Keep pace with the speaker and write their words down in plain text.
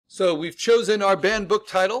So we've chosen our band book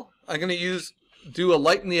title. I'm going to do a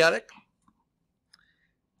light in the attic.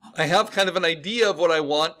 I have kind of an idea of what I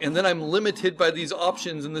want, and then I'm limited by these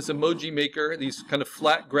options in this emoji maker, these kind of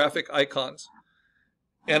flat graphic icons.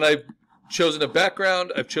 And I've chosen a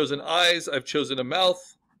background, I've chosen eyes, I've chosen a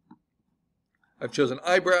mouth, I've chosen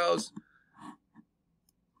eyebrows.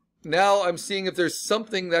 Now I'm seeing if there's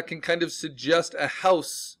something that can kind of suggest a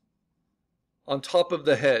house on top of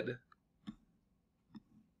the head.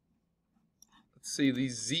 Let's see,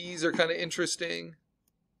 these Z's are kind of interesting.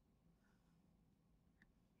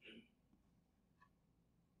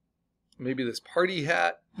 Maybe this party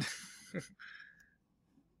hat.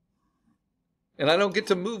 And I don't get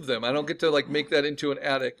to move them. I don't get to like make that into an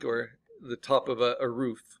attic or the top of a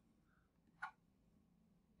roof.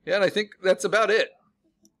 Yeah, and I think that's about it.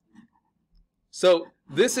 So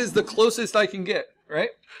this is the closest I can get, right?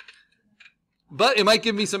 But it might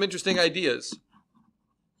give me some interesting ideas.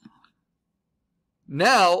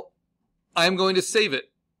 Now I'm going to save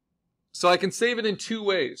it. So I can save it in two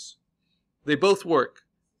ways. They both work.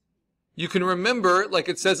 You can remember, like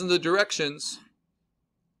it says in the directions,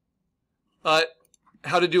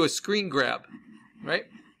 how to do a screen grab, right?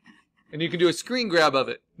 And you can do a screen grab of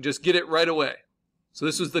it. Just get it right away. So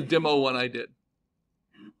this was the demo one I did.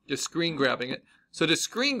 Just screen grabbing it. So to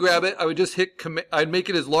screen grab it, I would just hit command. I'd make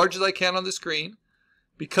it as large as I can on the screen.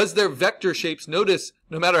 Because they're vector shapes, notice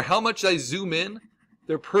no matter how much I zoom in,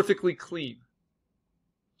 they're perfectly clean.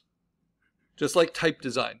 Just like type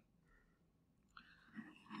design.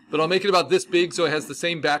 But I'll make it about this big so it has the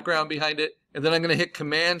same background behind it. And then I'm going to hit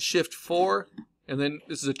Command-Shift-4. And then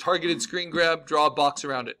this is a targeted screen grab, draw a box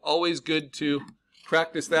around it. Always good to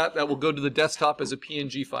practice that. That will go to the desktop as a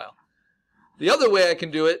PNG file. The other way I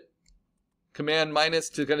can do it, Command-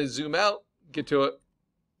 to kind of zoom out, get to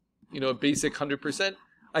a basic 100%.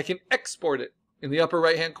 I can export it in the upper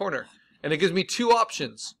right-hand corner. And it gives me two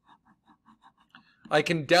options. I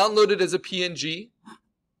can download it as a PNG.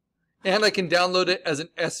 And I can download it as an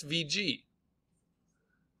SVG.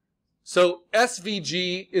 So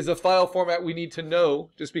SVG is a file format we need to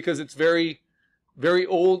know just because it's very, very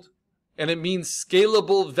old and it means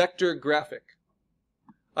scalable vector graphic.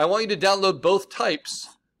 I want you to download both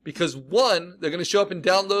types because one, they're going to show up in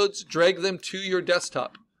downloads, drag them to your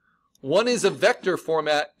desktop. One is a vector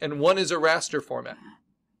format and one is a raster format.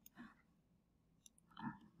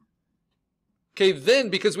 Okay, then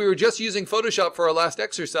because we were just using Photoshop for our last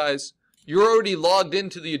exercise, you're already logged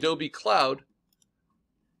into the Adobe Cloud.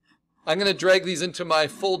 I'm going to drag these into my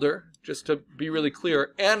folder just to be really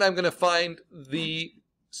clear, and I'm going to find the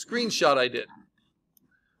screenshot I did.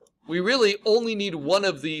 We really only need one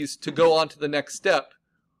of these to go on to the next step,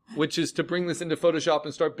 which is to bring this into Photoshop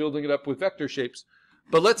and start building it up with vector shapes.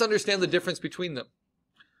 But let's understand the difference between them.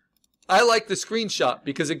 I like the screenshot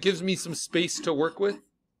because it gives me some space to work with.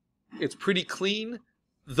 It's pretty clean,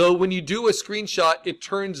 though when you do a screenshot, it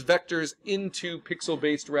turns vectors into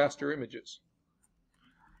pixel-based raster images.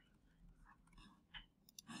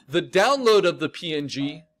 The download of the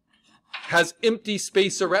PNG has empty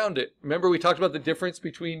space around it. Remember we talked about the difference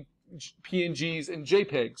between PNGs and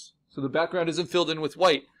JPEGs. So the background isn't filled in with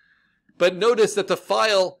white. But notice that the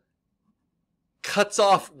file cuts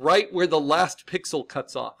off right where the last pixel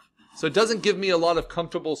cuts off. So it doesn't give me a lot of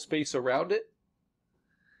comfortable space around it.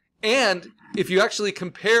 And if you actually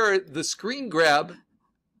compare the screen grab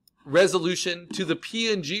resolution to the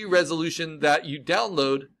PNG resolution that you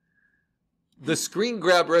download, the screen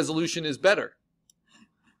grab resolution is better.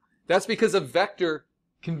 That's because a vector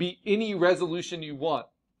can be any resolution you want.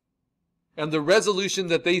 And the resolution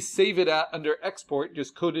that they save it at under export,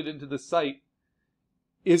 just coded into the site,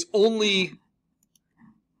 is only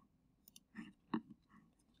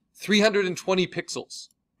 320 pixels.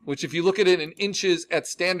 Which if you look at it in inches at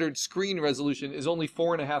standard screen resolution is only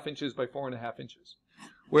 4.5 inches by 4.5 inches.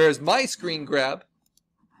 Whereas my screen grab,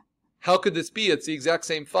 how could this be? It's the exact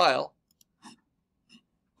same file,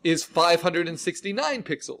 is 569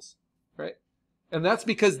 pixels, right? And that's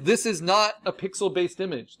because this is not a pixel-based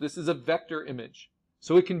image. This is a vector image.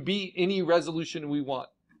 So it can be any resolution we want.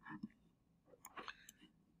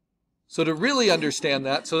 So to really understand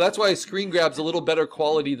that, so that's why screen grab's a little better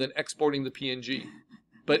quality than exporting the PNG.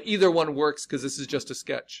 But either one works because this is just a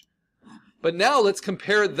sketch. But now let's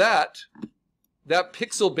compare that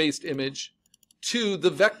pixel-based image to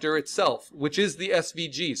the vector itself, which is the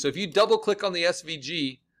SVG. So if you double-click on the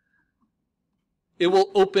SVG, it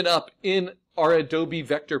will open up in our Adobe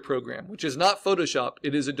Vector program, which is not Photoshop,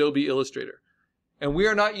 it is Adobe Illustrator. And we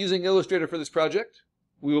are not using Illustrator for this project.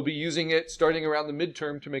 We will be using it starting around the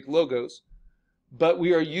midterm to make logos. But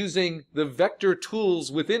we are using the vector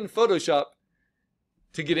tools within Photoshop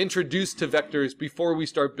to get introduced to vectors before we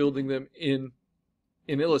start building them in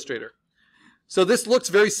Illustrator. So this looks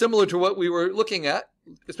very similar to what we were looking at,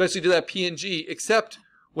 especially to that PNG, except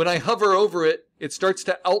when I hover over it, it starts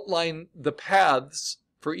to outline the paths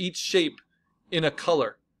for each shape in a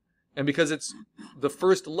color. And because it's the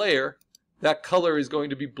first layer, that color is going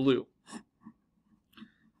to be blue.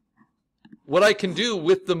 What I can do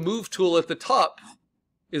with the move tool at the top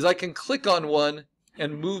is I can click on one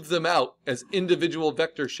and move them out as individual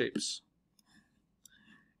vector shapes.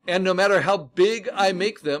 And no matter how big I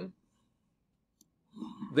make them,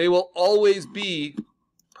 they will always be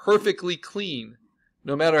perfectly clean.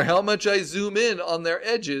 No matter how much I zoom in on their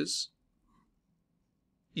edges,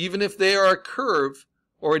 even if they are a curve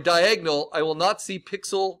or a diagonal, I will not see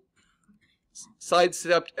pixel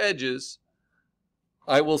sidestepped edges.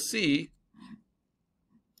 I will see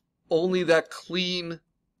only that clean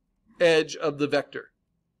edge of the vector.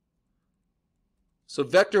 So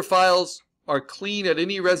vector files are clean at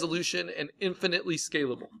any resolution and infinitely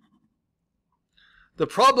scalable. The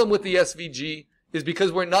problem with the SVG is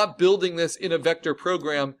because we're not building this in a vector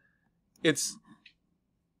program, it's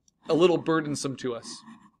a little burdensome to us.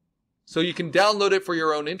 So you can download it for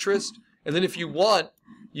your own interest, and then if you want,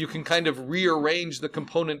 you can kind of rearrange the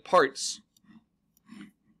component parts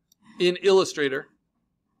in Illustrator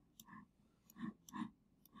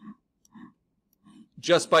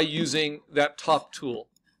just by using that top tool.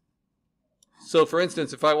 So for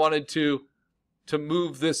instance, if I wanted to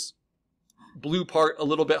move this blue part a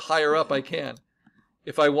little bit higher up, I can.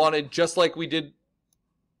 If I wanted, just like we did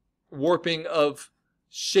warping of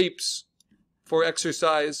shapes for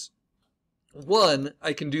exercise 1,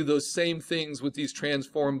 I can do those same things with these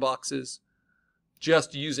transform boxes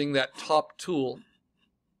just using that top tool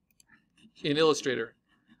in Illustrator.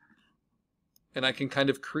 And I can kind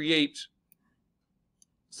of create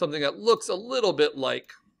something that looks a little bit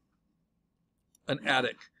like an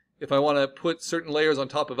attic. If I want to put certain layers on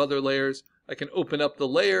top of other layers, I can open up the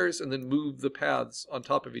layers and then move the paths on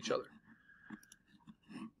top of each other.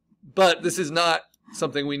 But this is not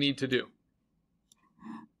something we need to do.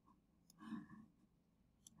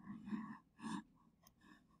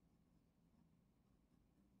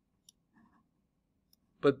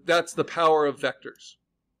 But that's the power of vectors.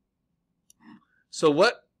 So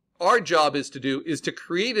what our job is to do is to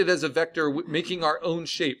create it as a vector, making our own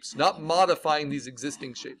shapes, not modifying these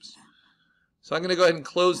existing shapes. So I'm going to go ahead and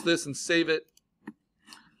close this and save it,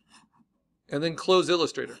 and then close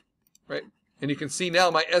Illustrator, right? And you can see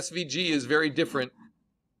now my SVG is very different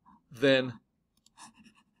than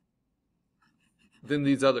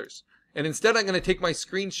these others. And instead I'm going to take my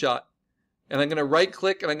screenshot and I'm going to right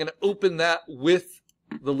click and I'm going to open that with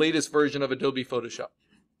the latest version of Adobe Photoshop.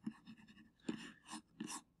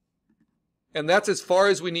 And that's as far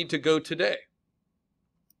as we need to go today.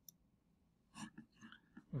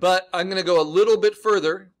 But I'm going to go a little bit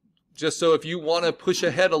further, just so if you want to push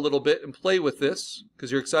ahead a little bit and play with this,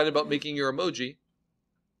 because you're excited about making your emoji.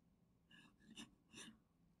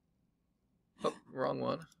 Oh, wrong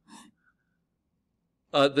one.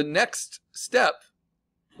 The next step,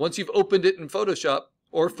 once you've opened it in Photoshop,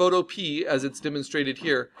 or Photo P as it's demonstrated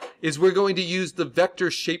here, is we're going to use the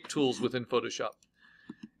vector shape tools within Photoshop.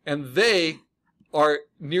 And they are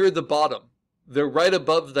near the bottom. They're right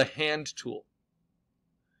above the hand tool.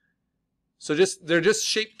 So they're just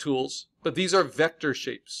shape tools, but these are vector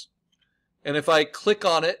shapes. And if I click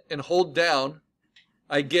on it and hold down,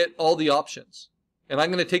 I get all the options. And I'm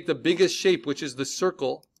going to take the biggest shape, which is the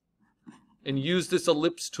circle, and use this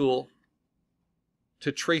ellipse tool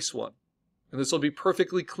to trace one. And this will be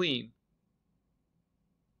perfectly clean.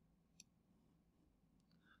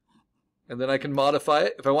 And then I can modify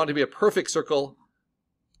it. If I want it to be a perfect circle,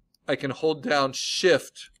 I can hold down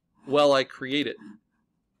Shift while I create it.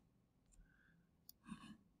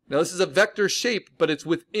 Now this is a vector shape, but it's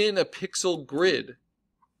within a pixel grid.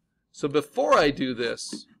 So before I do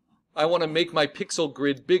this, I want to make my pixel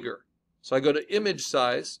grid bigger. So I go to image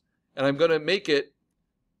size, and I'm going to make it,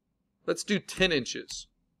 let's do 10 inches.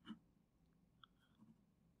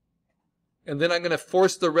 And then I'm going to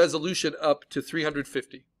force the resolution up to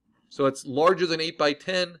 350. So it's larger than 8 by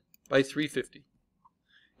 10 by 350.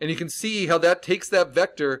 And you can see how that takes that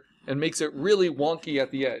vector and makes it really wonky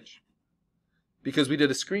at the edge. Because we did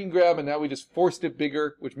a screen grab and now we just forced it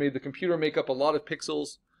bigger, which made the computer make up a lot of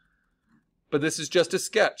pixels. But this is just a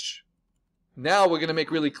sketch. Now we're going to make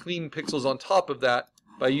really clean pixels on top of that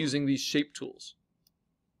by using these shape tools.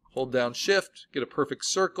 Hold down Shift, get a perfect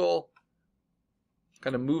circle,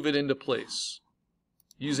 kind of move it into place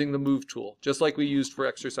using the move tool, just like we used for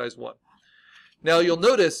exercise 1. Now you'll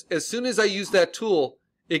notice as soon as I use that tool,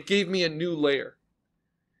 it gave me a new layer.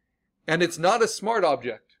 And it's not a smart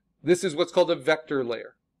object. This is what's called a vector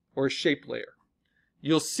layer or a shape layer.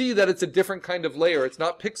 You'll see that it's a different kind of layer. It's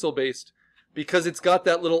not pixel based because it's got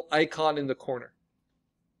that little icon in the corner.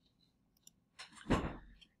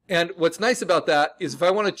 And what's nice about that is if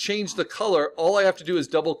I want to change the color, all I have to do is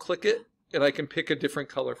double click it and I can pick a different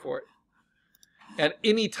color for it. And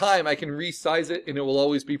anytime I can resize it and it will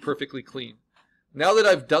always be perfectly clean. Now that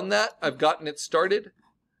I've done that, I've gotten it started.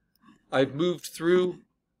 I've moved through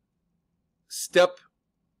step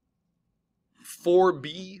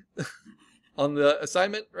 4B on the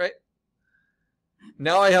assignment, right?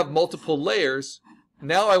 Now I have multiple layers.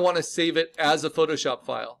 Now I want to save it as a Photoshop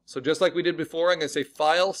file. So just like we did before, I'm going to say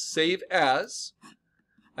File, Save As.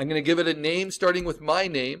 I'm going to give it a name starting with my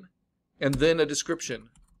name and then a description.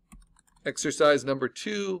 Exercise number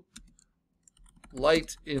 2,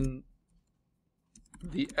 light in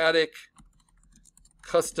the attic,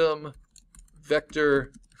 custom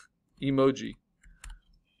vector emoji.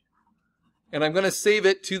 And I'm going to save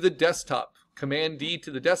it to the desktop. Command D to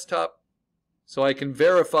the desktop so I can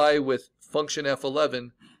verify with function F11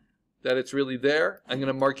 that it's really there. I'm going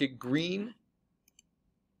to mark it green.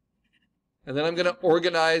 And then I'm going to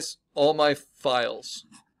organize all my files.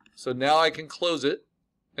 So now I can close it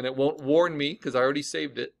and it won't warn me because I already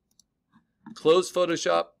saved it. Close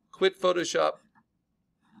Photoshop, quit Photoshop,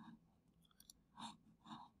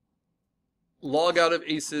 log out of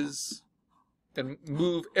ACES, and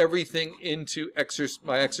move everything into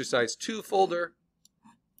my exercise 2 folder.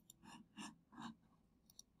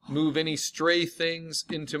 Move any stray things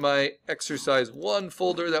into my exercise 1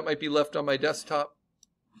 folder that might be left on my desktop.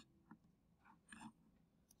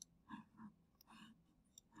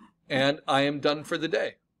 And I am done for the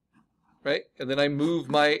day, right? And then I move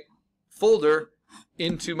my folder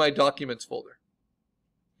into my documents folder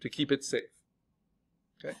to keep it safe.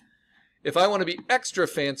 Okay. If I want to be extra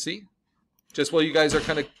fancy, just while you guys are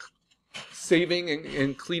kind of saving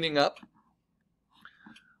and cleaning up,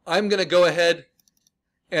 I'm going to go ahead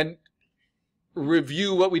and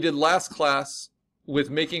review what we did last class with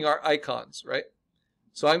making our icons, right?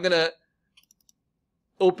 So I'm going to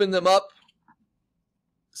open them up,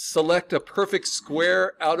 select a perfect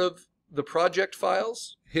square out of the project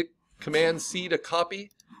files, hit Command C to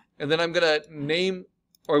copy, and then I'm going to name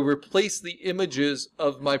or replace the images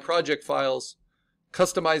of my project files,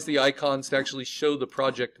 customize the icons to actually show the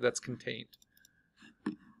project that's contained.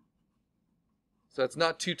 So that's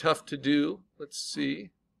not too tough to do. Let's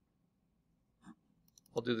see.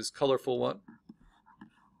 I'll do this colorful one.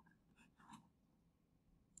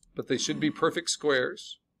 But they should be perfect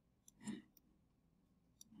squares.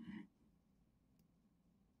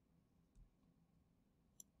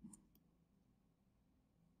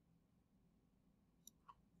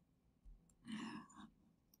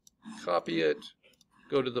 Copy it,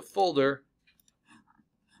 go to the folder,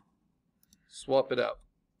 swap it out.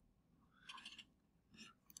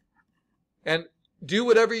 And do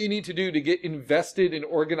whatever you need to do to get invested in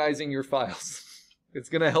organizing your files. It's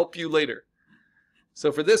going to help you later.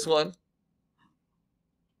 So for this one,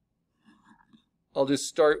 I'll just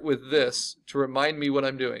start with this to remind me what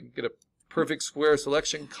I'm doing. Get a perfect square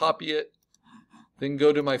selection, copy it, then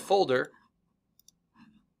go to my folder.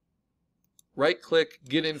 Right-click,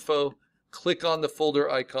 get info, click on the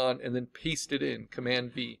folder icon, and then paste it in,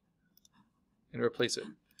 Command V, and replace it.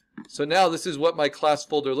 So now this is what my class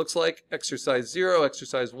folder looks like. Exercise 0,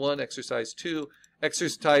 Exercise 1, Exercise 2.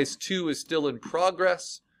 Exercise 2 is still in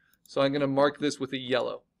progress, so I'm going to mark this with a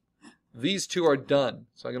yellow. These 2 are done,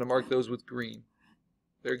 so I'm going to mark those with green.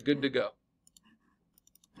 They're good to go.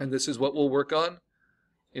 And this is what we'll work on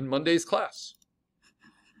in Monday's class.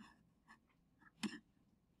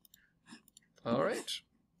 All right.